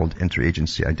Handheld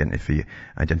Interagency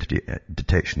Identity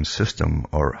Detection System,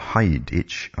 or HIDE,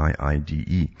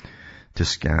 H-I-I-D-E, to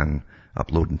scan,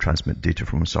 upload and transmit data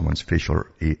from someone's facial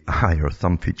eye or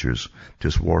thumb features to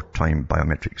its wartime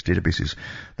biometrics databases.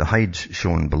 The HIDE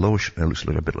shown below looks a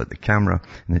little bit like the camera,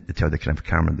 and they tell the kind of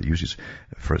camera that uses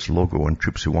for its logo, and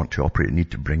troops who want to operate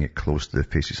need to bring it close to the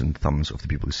faces and thumbs of the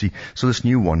people they see. So this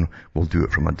new one will do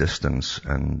it from a distance,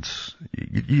 and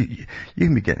you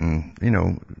can be getting,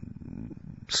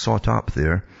 sought up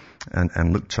there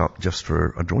and looked up just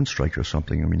for a drone strike or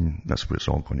something. I mean, that's where it's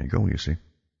all going to go, you see.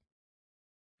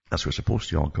 That's where it's supposed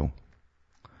to all go.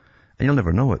 And you'll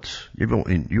never know it. You won't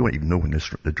even know when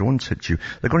the drones hit you.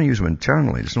 They're going to use them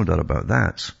internally. There's no doubt about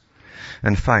that.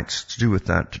 In fact, to do with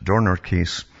that Dorner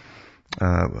case,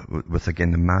 with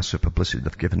again the massive publicity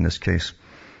they've given this case,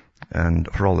 and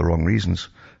for all the wrong reasons,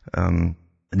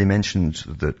 they mentioned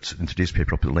that in today's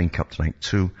paper, I'll put the link up tonight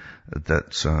too,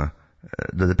 that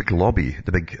the big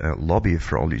lobby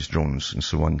for all these drones and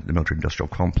so on, the military-industrial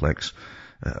complex.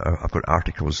 I've got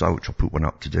articles out, I'll put one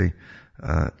up today,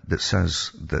 that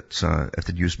says that if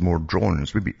they'd used more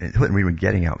drones, what we were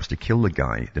getting at was to kill the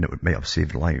guy, then it may have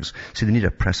saved lives. See, they need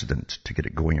a precedent to get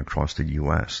it going across the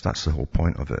US. That's the whole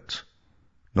point of it.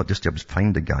 Not just to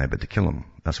find the guy, but to kill him.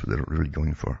 That's what they're really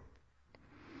going for.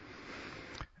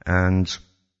 And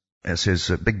It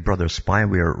says Big Brother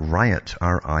spyware Riot,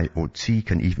 R-I-O-T,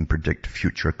 can even predict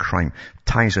future crime.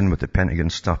 Ties in with the Pentagon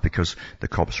stuff because the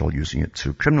cops are all using it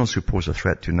too. Criminals who pose a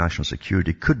threat to national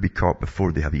security could be caught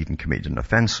before they have even committed an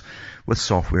offense with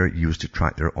software used to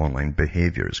track their online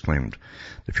behavior, is claimed.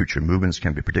 The future movements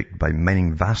can be predicted by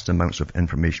mining vast amounts of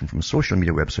information from social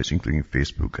media websites, including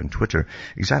Facebook and Twitter.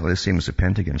 Exactly the same as the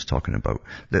Pentagon is talking about.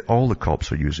 That all the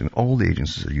cops are using, all the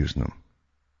agencies are using them.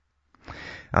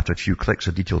 After a few clicks,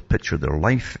 a detailed picture of their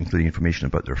life, including information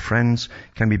about their friends,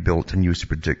 can be built and used to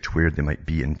predict where they might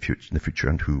be in the future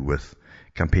and who with.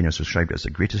 Campaigners described it as the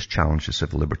greatest challenge to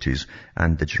civil liberties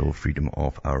and digital freedom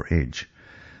of our age.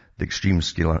 The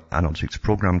extreme-scale analytics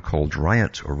program called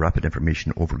RIOT, or Rapid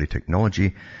Information Overlay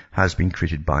Technology, has been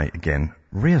created by, again,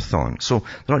 Raytheon. So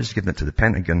they're not just giving it to the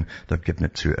Pentagon, they've given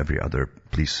it to every other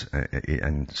police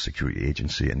and security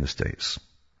agency in the States.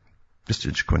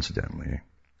 Just coincidentally.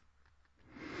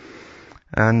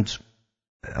 And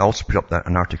I also put up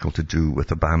an article to do with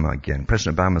Obama again.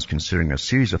 President Obama is considering a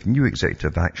series of new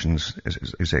executive actions,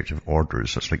 executive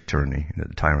orders, such like tyranny, the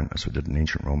tyrant, as we did in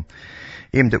ancient Rome,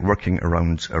 aimed at working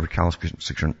around a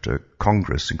recalcitrant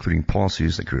Congress, including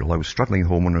policies that could allow struggling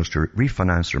homeowners to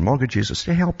refinance their mortgages. It's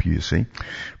to help you see.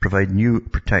 Provide new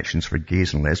protections for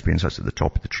gays and lesbians, that's at the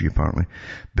top of the tree apparently.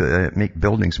 Make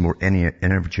buildings more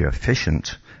energy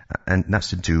efficient, and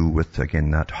that's to do with,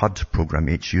 again, that HUD program,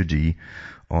 HUD,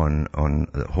 on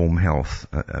home health,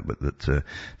 that the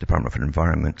Department of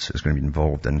Environment is going to be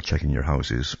involved in checking your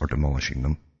houses or demolishing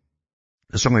them.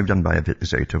 It's something we've done by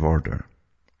executive order.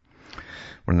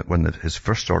 His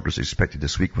first order is expected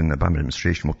this week, when the Obama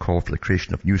administration will call for the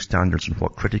creation of new standards on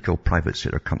what critical private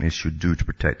sector companies should do to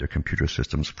protect their computer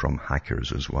systems from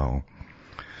hackers as well.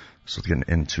 So getting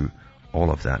into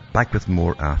all of that. Back with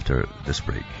more after this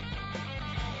break.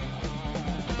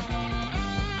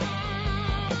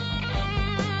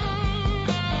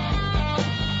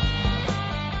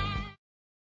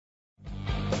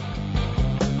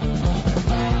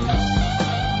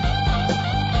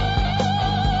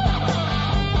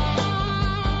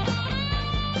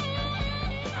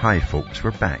 Hi folks,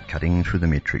 we're back cutting through the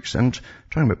matrix and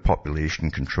talking about population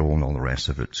control and all the rest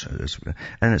of it.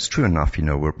 And it's true enough,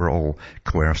 we're all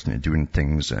coerced into doing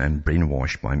things and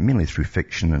brainwashed by mainly through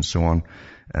fiction and so on,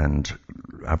 and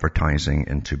advertising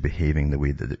into behaving the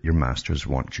way that your masters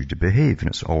want you to behave. And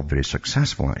it's all very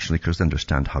successful actually, because they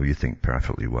understand how you think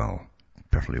perfectly well.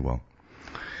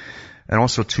 And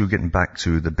also too, getting back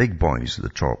to the big boys at the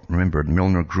top. Remember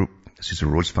Milner Group,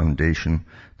 Cecil Rhodes Foundation,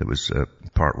 that was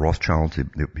part Rothschild,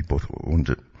 they both owned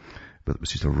it, but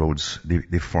Cecil Rhodes,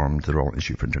 they formed the Royal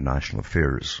Institute for International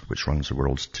Affairs, which runs the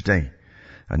world today.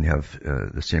 And they have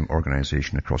the same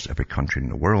organization across every country in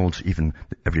the world, even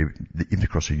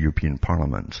across the European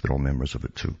Parliament. They're all members of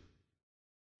it too.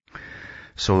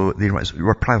 So they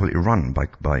were privately run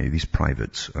by these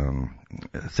private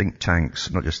think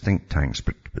tanks, not just think tanks,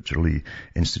 but really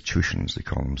institutions, they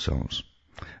call themselves.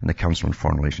 And the Council on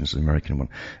Foreign Relations is the American one.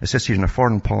 It says here in a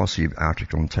foreign policy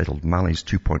article entitled Mali's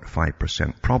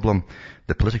 2.5% Problem,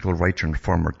 the political writer and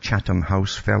former Chatham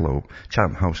House fellow,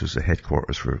 Chatham House is the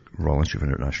headquarters for Royal Institute of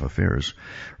International Affairs,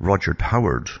 Roger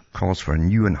Howard, calls for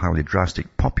new and highly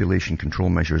drastic population control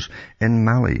measures in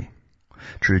Mali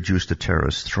to reduce the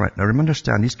terrorist threat. Now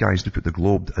understand, these guys look at the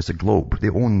globe as a globe. They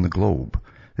own the globe.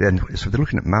 So they're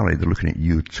looking at Mali, they're looking at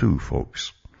you too,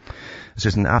 folks. It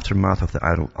says, in the aftermath of the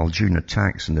Algerian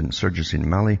attacks and the insurgency in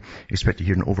Mali, expect to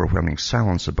hear an overwhelming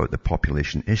silence about the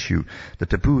population issue. The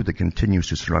taboo that continues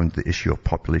to surround the issue of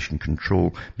population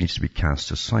control needs to be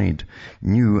cast aside.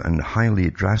 New and highly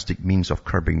drastic means of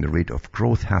curbing the rate of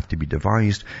growth have to be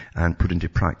devised and put into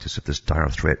practice if this dire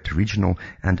threat to regional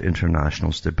and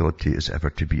international stability is ever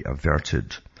to be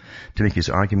averted. To make his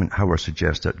argument, Howard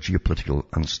suggests that geopolitical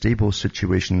unstable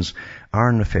situations are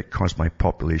in effect caused by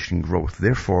population growth.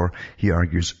 Therefore, he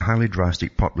argues highly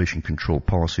drastic population control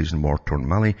policies in war-torn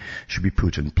Mali should be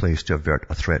put in place to avert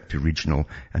a threat to regional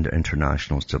and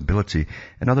international stability.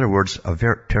 In other words,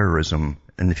 avert terrorism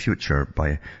in the future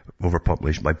by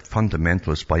overpopulation, by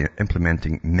fundamentalists, by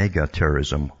implementing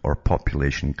mega-terrorism or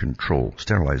population control.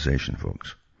 Sterilization,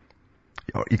 folks.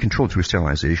 You control through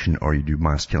sterilization or you do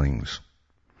mass killings.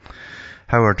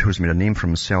 Howard, who has made a name for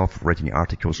himself writing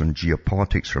articles on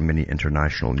geopolitics for many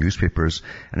international newspapers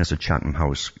and is a Chatham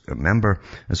House member,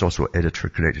 is also editor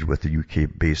connected with the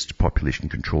UK-based population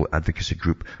control advocacy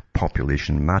group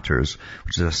Population Matters,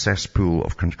 which is a cesspool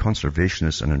of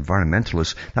conservationists and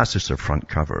environmentalists. That's just their front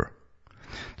cover.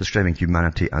 Describing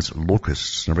humanity as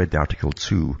locusts. And I read the article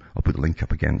too. I'll put the link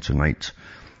up again tonight.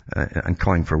 And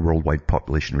calling for worldwide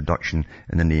population reduction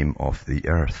in the name of the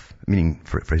earth, meaning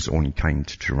for his own kind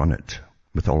to run it.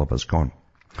 with all of us gone.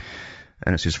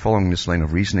 And it says, following this line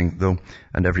of reasoning, though,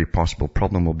 and every possible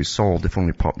problem will be solved if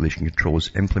only population control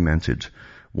is implemented.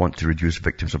 Want to reduce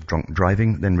victims of drunk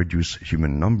driving, then reduce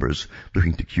human numbers.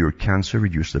 Looking to cure cancer,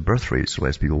 reduce the birth rate so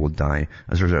less people will die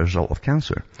as a result of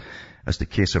cancer. As the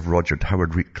case of Roger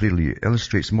Howard clearly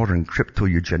illustrates, modern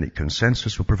crypto-eugenic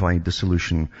consensus will provide the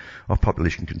solution of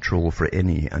population control for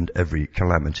any and every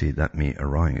calamity that may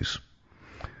arise.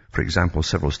 For example,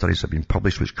 several studies have been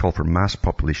published which call for mass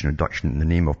population reduction in the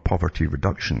name of poverty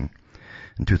reduction.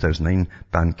 In 2009,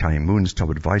 Ban Ki-moon's top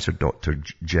advisor, Dr.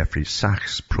 Jeffrey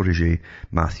Sachs' protege,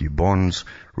 Matthew Bonds,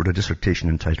 wrote a dissertation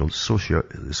entitled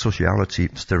Sociality,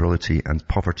 Sterility and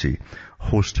Poverty,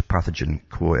 Host-Pathogen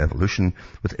Coevolution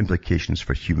with Implications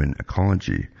for Human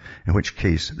Ecology, in which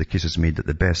case the case is made that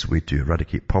the best way to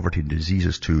eradicate poverty and disease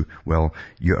is to, well,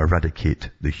 you eradicate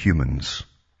the humans.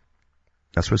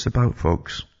 That's what it's about,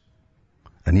 folks.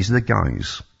 And these are the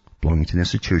guys belonging to the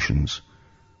institutions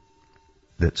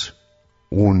that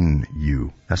own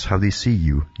you. That's how they see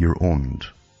you. You're owned.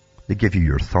 They give you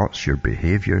your thoughts, your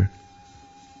behavior.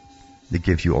 They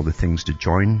give you all the things to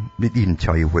join. They even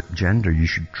tell you what gender you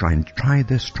should try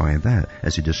this, try that,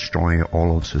 as they destroy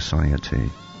all of society.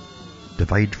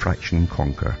 Divide, fraction, and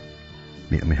conquer.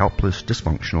 Make them helpless,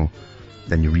 dysfunctional,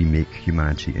 then you remake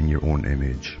humanity in your own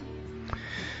image.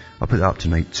 I'll put that up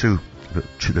tonight too.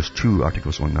 There's 2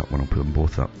 articles on that one. I'll put them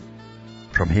both up.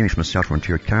 From Hamish myself from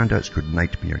Ontario, Canada, it's good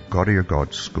night. May your God or your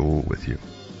gods go with you.